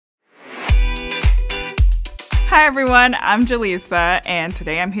Hi everyone, I'm Jaleesa, and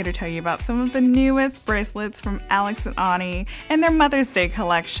today I'm here to tell you about some of the newest bracelets from Alex and Ani and their Mother's Day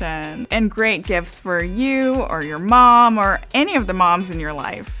collection, and great gifts for you or your mom or any of the moms in your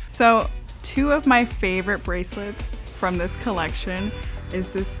life. So, two of my favorite bracelets from this collection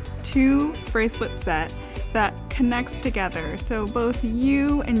is this 2 bracelet set that connects together, so both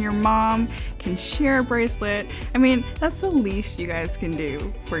you and your mom can share a bracelet. I mean, that's the least you guys can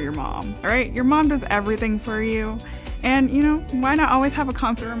do for your mom, all right? Your mom does everything for you, and you know, why not always have a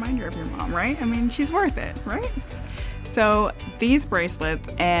constant reminder of your mom, right? I mean, she's worth it, right? So these bracelets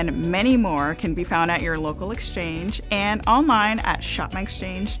and many more can be found at your local exchange and online at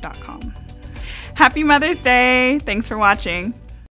shopmyexchange.com. Happy Mother's Day! Thanks for watching.